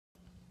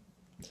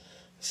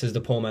This is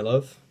the poem I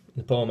love.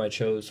 The poem I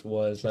chose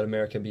was Let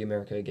America Be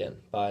America Again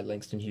by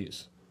Langston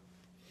Hughes.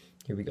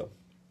 Here we go.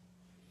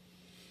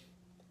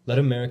 Let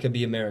America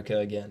be America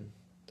again.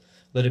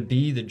 Let it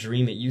be the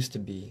dream it used to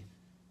be.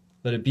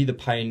 Let it be the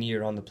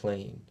pioneer on the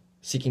plain,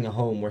 seeking a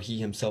home where he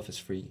himself is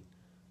free.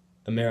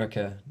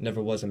 America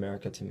never was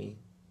America to me.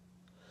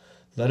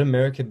 Let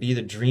America be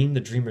the dream the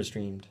dreamers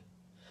dreamed.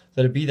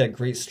 Let it be that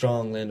great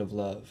strong land of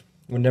love,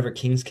 where never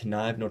kings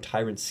connive nor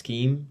tyrants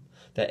scheme,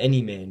 that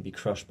any man be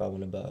crushed by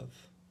one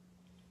above.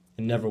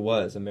 It never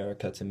was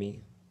America to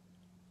me.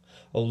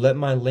 Oh, let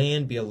my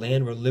land be a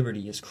land where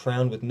liberty is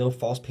crowned with no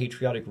false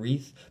patriotic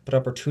wreath, but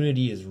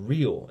opportunity is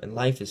real and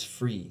life is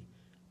free.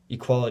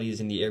 Equality is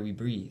in the air we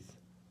breathe.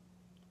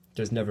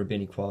 There's never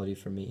been equality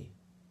for me,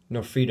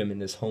 nor freedom in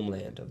this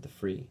homeland of the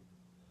free.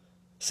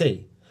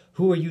 Say,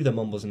 who are you that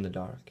mumbles in the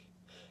dark?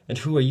 And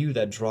who are you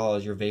that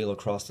draws your veil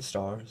across the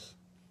stars?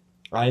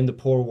 I am the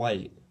poor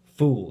white,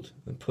 fooled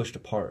and pushed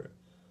apart.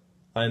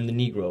 I am the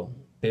Negro,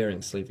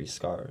 bearing slavery's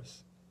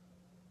scars.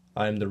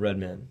 I am the red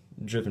man,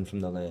 driven from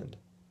the land.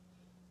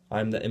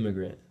 I am the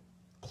immigrant,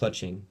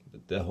 clutching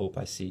the hope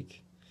I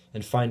seek,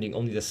 and finding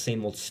only the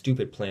same old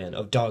stupid plan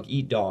of dog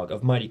eat dog,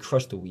 of mighty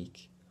crush the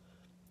weak.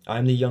 I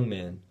am the young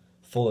man,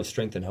 full of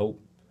strength and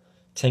hope,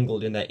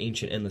 tangled in that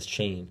ancient endless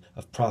chain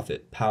of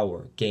profit,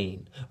 power,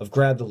 gain, of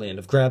grab the land,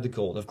 of grab the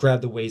gold, of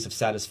grab the ways of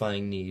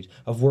satisfying need,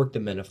 of work the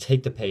men, of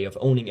take the pay, of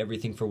owning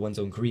everything for one's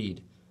own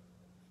greed.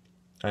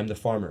 I am the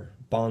farmer,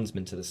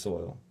 bondsman to the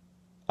soil.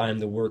 I am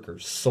the worker,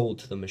 sold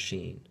to the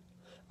machine.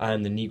 I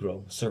am the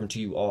Negro, servant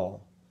to you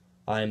all.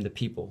 I am the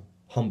people,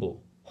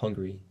 humble,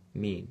 hungry,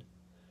 mean.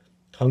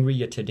 Hungry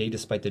yet today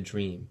despite the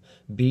dream,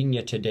 beaten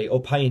yet today,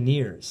 oh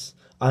pioneers!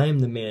 I am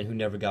the man who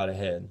never got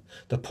ahead,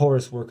 the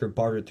poorest worker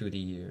bartered through the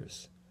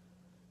years.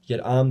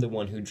 Yet I'm the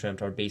one who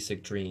dreamt our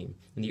basic dream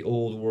in the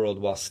old world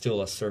while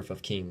still a serf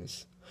of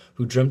kings,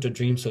 who dreamt a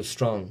dream so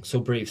strong, so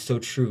brave, so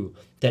true,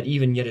 that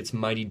even yet its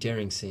mighty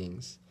daring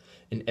sings.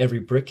 In every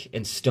brick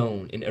and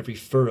stone, in every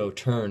furrow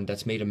turned,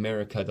 that's made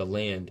America the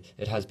land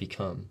it has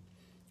become.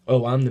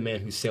 Oh, I'm the man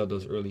who sailed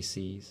those early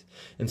seas,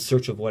 in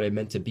search of what I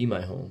meant to be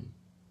my home.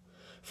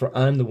 For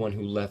I'm the one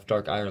who left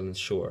dark Ireland's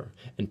shore,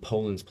 and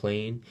Poland's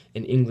plain,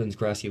 and England's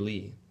grassy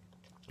lea,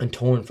 and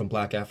torn from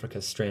black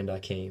Africa's strand I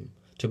came,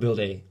 to build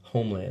a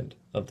homeland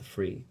of the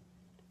free.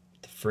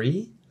 The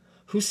free?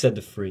 Who said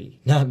the free?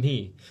 Not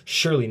me,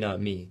 surely not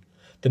me.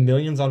 The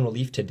millions on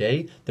relief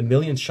today, the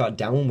millions shot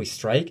down when we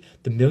strike,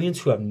 the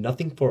millions who have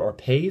nothing for our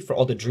pay, for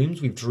all the dreams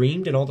we've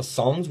dreamed, and all the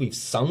songs we've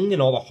sung, and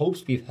all the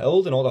hopes we've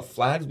held, and all the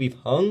flags we've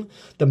hung,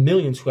 the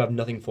millions who have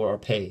nothing for our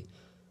pay,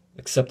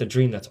 except the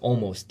dream that's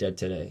almost dead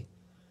today.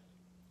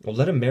 Oh,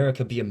 let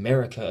America be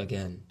America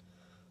again,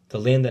 the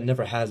land that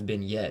never has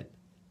been yet,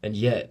 and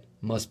yet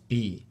must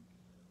be.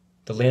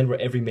 The land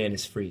where every man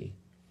is free,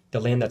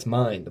 the land that's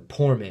mine, the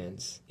poor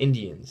man's,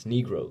 Indians,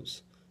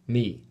 Negroes,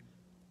 me,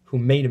 who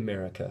made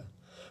America,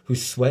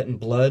 whose sweat and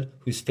blood,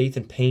 whose faith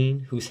and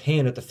pain, whose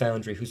hand at the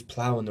foundry, whose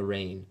plow in the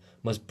rain,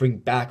 must bring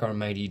back our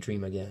mighty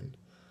dream again.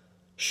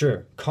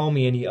 Sure, call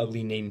me any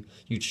ugly name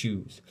you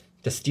choose,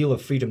 the steel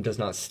of freedom does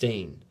not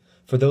stain,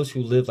 for those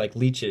who live like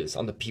leeches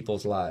on the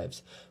people's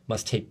lives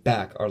must take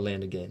back our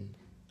land again.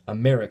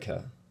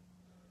 America.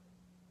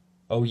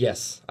 Oh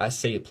yes, I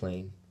say it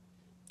plain.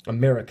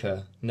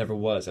 America never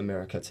was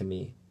America to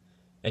me,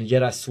 and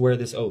yet I swear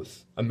this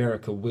oath,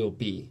 America will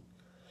be.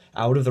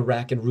 Out of the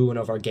rack and ruin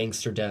of our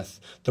gangster death,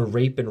 the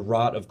rape and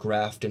rot of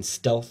graft and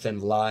stealth and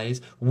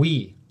lies,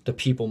 we, the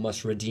people,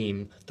 must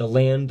redeem the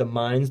land, the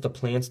mines, the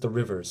plants, the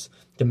rivers,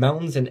 the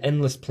mountains and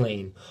endless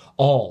plain,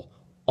 all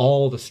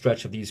the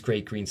stretch of these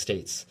great green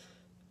states,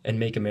 and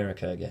make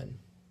America again.